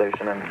radio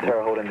station in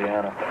Terre Haute,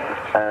 Indiana.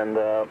 And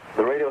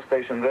the radio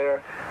station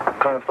there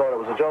kind of thought it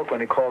was a joke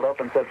when he called up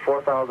and said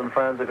 4,000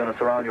 fans are going to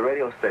surround your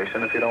radio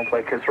station if you don't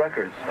play Kiss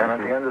records. And at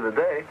the end of the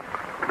day,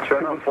 sure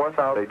enough,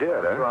 4,000 they did,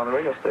 around the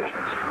radio stations.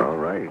 All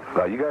right.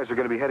 Now, you guys are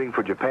going to be heading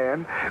for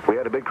Japan. We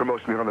had a big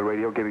promotion here on the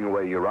radio giving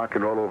away your Rock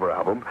and Roll Over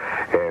album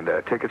and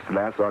tickets to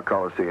Nassau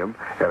Coliseum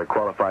and to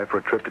qualify for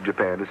a trip to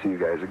Japan to see you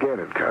guys again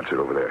in concert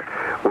over there.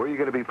 Where are you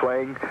going to be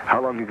playing?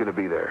 How long are you going to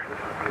be there?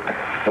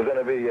 We're going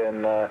to be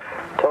in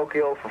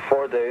Tokyo for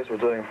 4 days. We're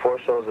doing 4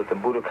 shows at the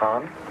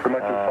Budokan.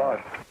 Not too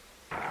far.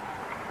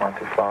 Not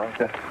too far.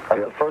 Yeah.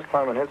 That's the first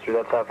time in history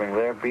that's happening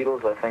there.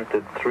 Beatles, I think,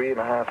 did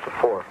 3.5 to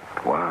 4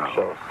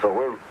 shows. So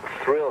we're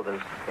thrilled.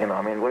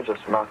 We're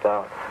just knocked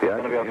out. It's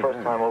going to be our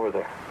first time over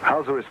there.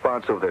 How's the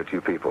response over there to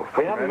you people?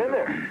 We haven't been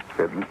there.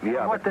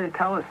 Yeah. What they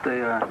tell us,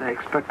 they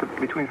expect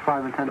between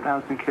 5,000 and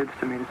 10,000 kids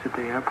to meet us at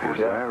the airport.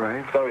 Yeah,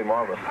 right. It's going to be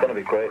marvelous. It's going to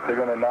be great. They're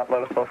going to not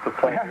let us off the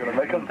plane. They're going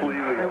to make us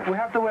leave again. We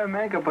have to wear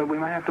makeup, but we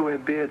might have to wear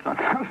beards on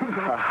top of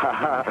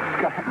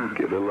it.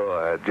 Get a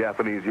little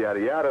Japanese yada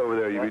yada over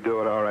there. You'll be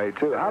doing all right,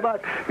 too. How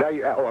about... Now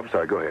you... Oh, I'm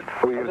sorry. Go ahead.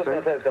 What were you going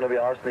to say? It's going to be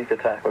our sneak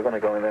attack. We're going to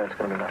go in there. It's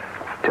going to be nice.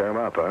 Tear them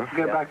up, huh?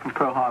 Get back from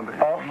Pearl Harbor.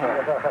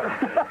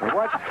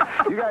 What?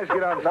 You guys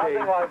get on stage.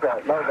 Nothing like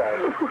that. No doubt.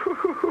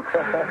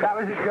 That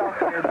was a joke,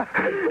 kid.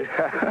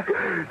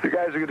 You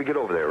guys are going to get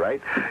over there,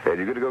 right? And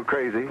you're going to go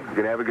crazy. You're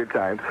going to have a good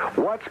time.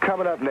 What's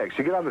coming up next?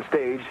 You get on the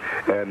stage,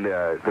 and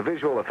the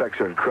visual effects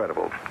are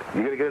incredible.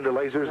 You're going to get into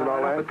lasers and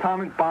all that?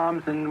 Atomic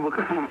bombs and...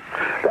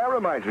 That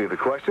reminds me of a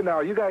question. Now,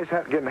 are you guys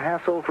getting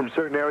hassled from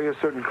certain areas,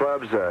 certain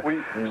clubs,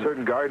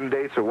 certain garden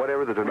dates or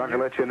whatever that they're not going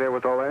to let you in there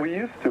with all that? We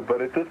used to,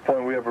 but at this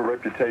point we have a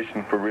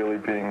reputation for really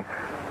being,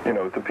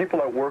 the people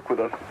that work with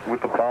us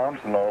with the bombs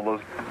and all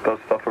those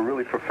stuff are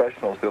really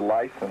professionals. They're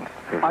licensed.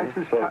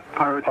 Licensed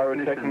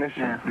pyrotechnicians.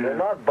 Yeah. They're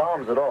not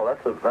bombs at all.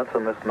 That's a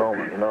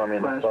misnomer.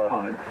 Flash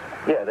pods.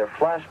 Yeah, they're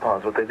flash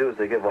pods. What they do is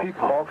they give off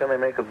smoke and they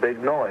make a big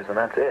noise, and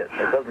that's it.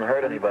 It doesn't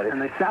hurt anybody.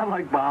 And they sound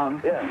like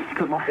bombs. Yeah.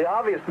 The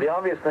obvious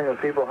thing that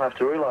people have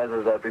to realize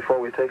is that before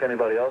we take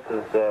anybody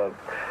else's,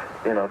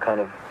 kind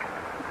of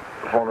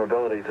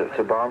vulnerability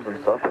to bombs and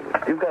stuff,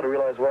 you've got to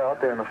realize we're out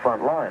there in the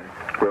front line.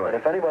 Really? And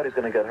if anybody's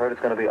going to get hurt,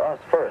 it's going to be us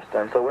first.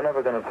 And so we're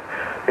never going to,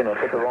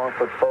 put the wrong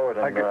foot forward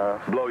and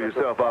blow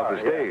yourself off the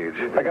stage.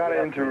 Yeah. I got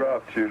to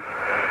interrupt you.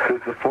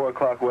 The 4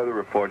 o'clock weather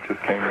report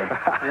just came in.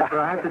 Yeah, but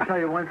I have to tell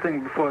you one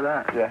thing before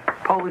that. Yeah.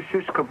 Polish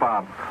shish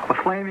kebab. A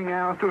flaming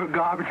arrow through a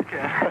garbage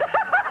can.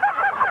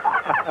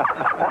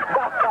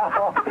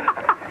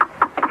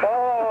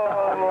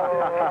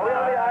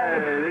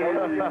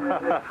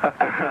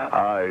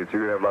 All right, so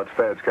you're going to have lots of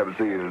fans come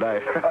see you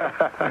tonight.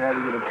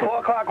 4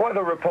 o'clock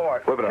weather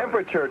report.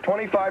 Temperature,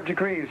 25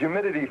 degrees.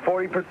 Humidity,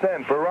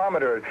 40%.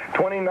 Barometer,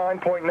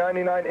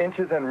 29.99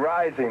 inches and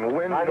rising.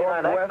 Wind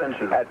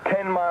northwest at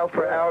 10 miles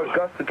per hour,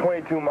 gusts to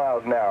 22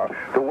 miles an hour.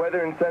 The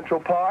weather in Central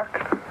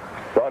Park,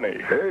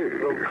 Bunny.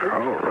 Hey,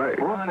 all right.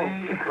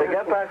 To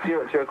get back to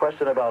your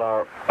question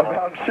about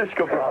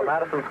Cisco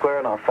Madison Square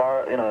and our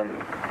fire, and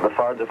the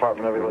fire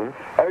department,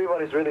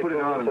 everybody's really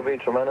proven to be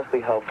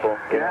tremendously helpful.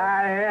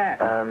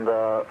 And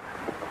the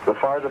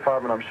fire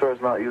department, I'm sure,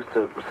 is not used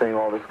to seeing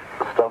all this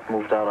stuff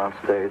moved out on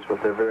stage, but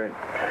they're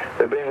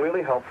being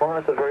really helpful, and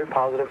it's a very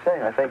positive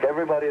thing. I think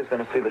everybody is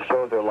going to see the show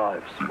of their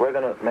lives. We're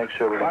going to make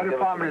sure we're Fire going to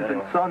department has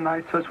been so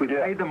nice to us. We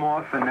paid them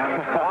off, and now.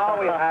 No,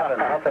 we haven't.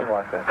 Nothing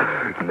like that.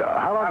 No.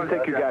 How long does it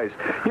take you guys?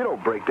 You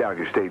don't break down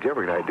your stage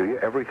every night, do you?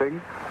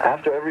 Everything?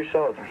 After every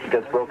show, it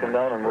gets broken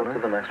down and moved to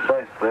the next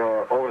place. There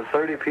are over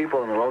 30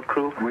 people in the road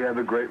crew. We have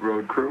a great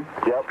road crew.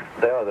 Yep,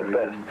 they are the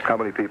best. How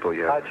many people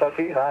you have? Hi,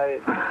 Chucky. Hi,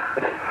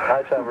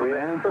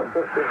 Chavaria.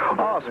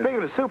 Oh,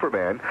 speaking of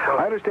Superman,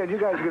 I understand you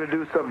guys are going to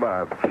do some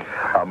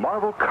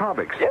Marvel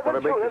comics. Yeah,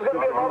 that's true. There's going to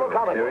be a Marvel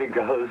comic. Here he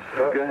goes.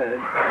 Go ahead.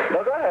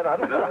 No, go ahead. No,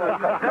 you go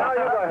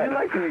ahead. You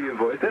like to hear your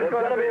voice. There's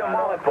going to be a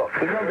comic book.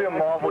 There's going to be a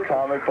Marvel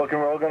comic book,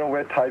 and we're all going to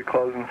wear tight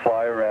clothes and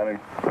fly around and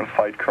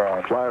fight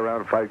crime. Fly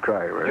around and fight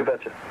crime, right? You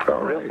betcha.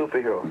 All Real right.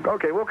 superhero.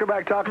 Okay, we'll come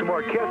back, talk some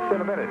more Kiss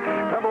in a minute.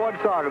 Number one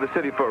song of the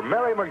city for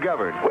Mary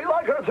McGovern. We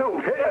like her too.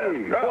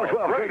 Hey,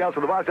 412, great house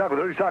with the Boss Talk with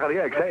Ernie Talk on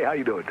the X. Hey, how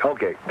you doing?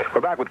 Okay,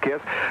 we're back with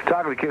Kiss.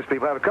 Talking to the Kiss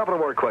people. I have a couple of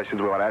more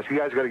questions we want to ask. You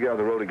guys got to get on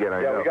the road again,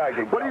 I know. we gotta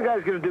get What are you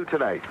guys going to do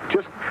tonight?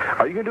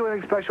 Are you going to do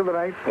anything special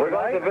tonight? We're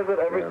going to visit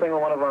every single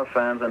one of our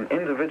fans and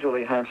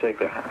individually handshake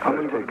their hands. I'm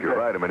going to take your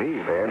vitamin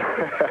E, man.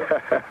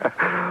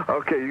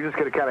 Okay, you're just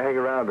going to kind of hang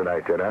around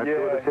tonight, then, huh?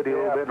 Tour the city a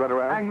little bit, run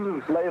around? Hang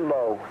loose. Lay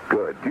low.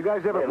 Good. You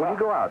guys ever, when you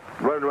go out,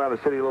 running around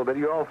the city a little bit,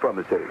 you're all from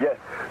the city. Yes.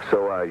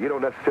 So you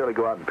don't necessarily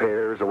go out in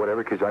pairs or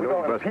whatever, because I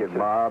know you must get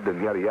mobbed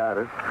and yada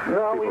yada.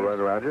 No, People we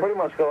running around you. pretty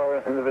much go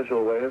our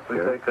individual ways. We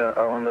take our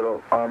own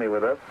little army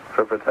with us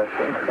for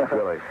protection.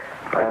 Really?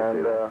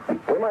 And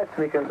we might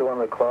sneak into one of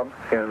the clubs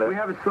here and there. We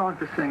have a song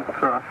to sing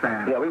for our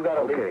fans. Yeah, we've got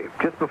a Okay,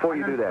 just before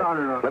you do that,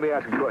 let me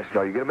ask you a question.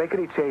 Are you going to make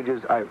any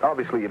changes?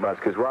 Obviously you must,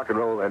 because rock and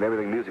roll and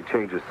everything, music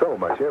changes so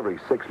much every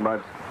 6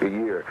 months, a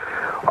year.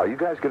 Are you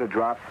guys going to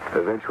drop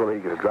eventually?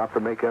 You're going to drop the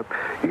makeup?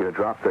 You're going to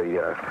drop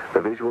the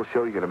visual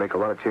show? You're going to make a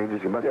lot of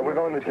changes? You must. Yeah, we're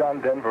going the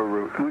John Denver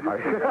route.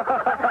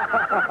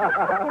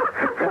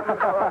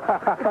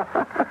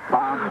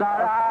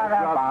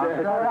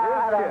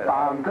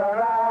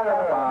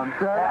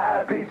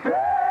 Happy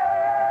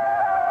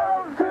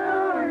trails to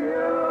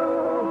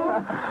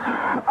you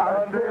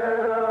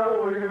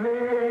until we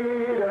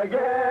meet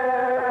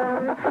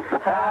again.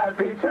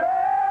 Happy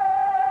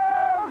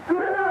trails to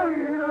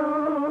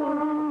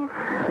you.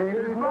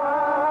 Keep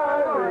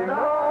smiling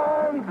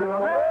on the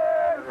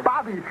way.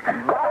 Bobby.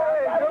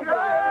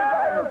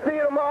 See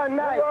you tomorrow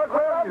night. All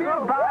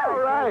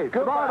right.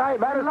 Tomorrow night,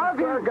 Madison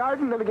Square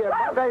Garden. Then again,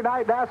 Monday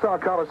night, Nassau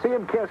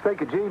Coliseum. Kiss. Thank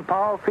you, Gene,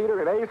 Paul, Peter,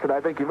 and Ace. And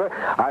I think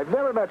I've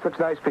never met such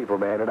nice people,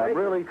 man. And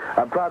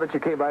I'm proud that you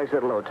came by and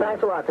said hello to me.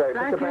 Thanks a lot, Terry.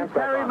 Thank you,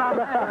 Terry, my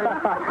man.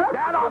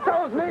 That all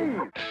tells me.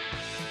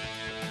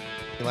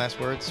 Your last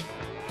words?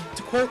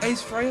 To quote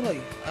Ace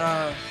Frehley,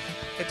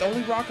 it's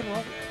only rock and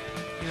roll.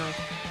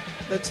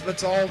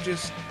 Let's all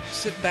just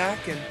sit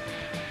back and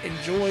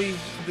enjoy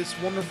this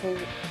wonderful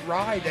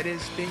ride that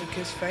is being a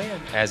Kiss fan.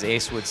 As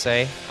Ace would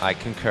say, I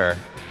concur.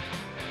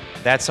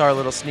 That's our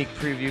little sneak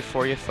preview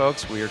for you,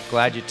 folks. We are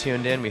glad you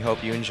tuned in. We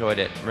hope you enjoyed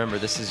it. Remember,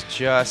 this is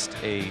just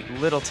a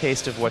little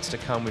taste of what's to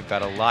come. We've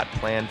got a lot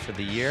planned for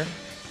the year.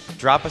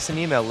 Drop us an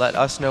email. Let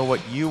us know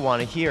what you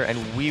want to hear,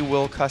 and we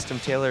will custom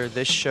tailor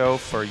this show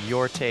for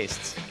your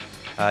tastes.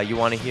 You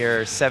want to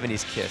hear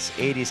 70s Kiss,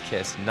 80s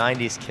Kiss,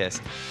 90s Kiss,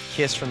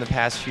 Kiss from the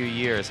past few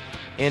years,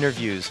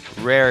 interviews,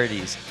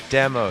 rarities,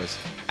 demos,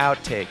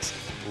 outtakes.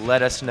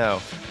 Let us know.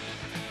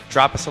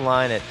 Drop us a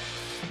line at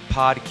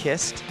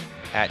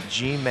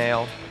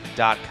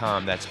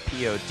podkist@gmail.com. That's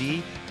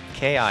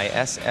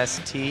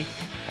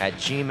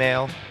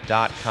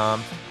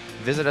podkist@gmail.com.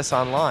 Visit us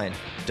online,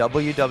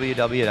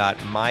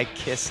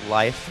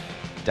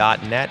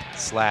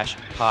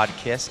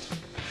 www.mykisslife.net/podkist.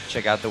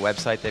 Check out the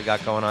website they've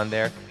got going on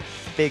there.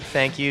 Big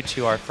thank you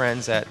to our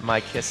friends at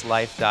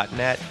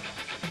mykisslife.net,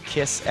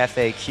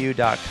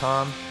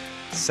 kissfaq.com,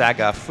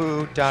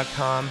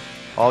 sagafu.com,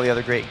 all the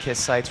other great Kiss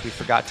sites. We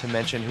forgot to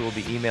mention who will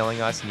be emailing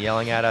us and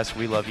yelling at us.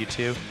 We love you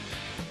too.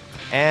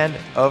 And,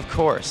 of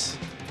course,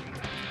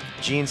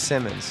 Gene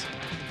Simmons,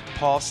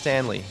 Paul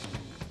Stanley,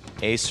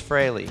 Ace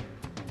Frehley,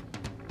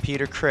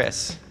 Peter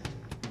Criss,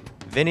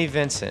 Vinnie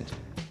Vincent,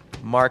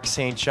 Mark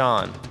St.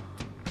 John,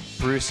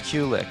 Bruce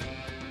Kulick,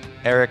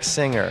 Eric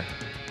Singer,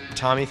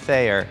 Tommy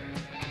Thayer,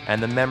 and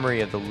the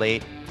memory of the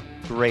late,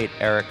 great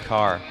Eric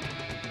Carr.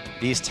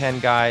 These 10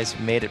 guys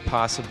made it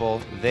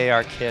possible. They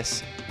are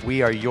Kiss.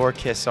 We are your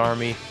Kiss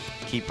Army.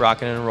 Keep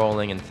rocking and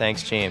rolling, and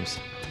thanks, James.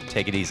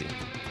 Take it easy.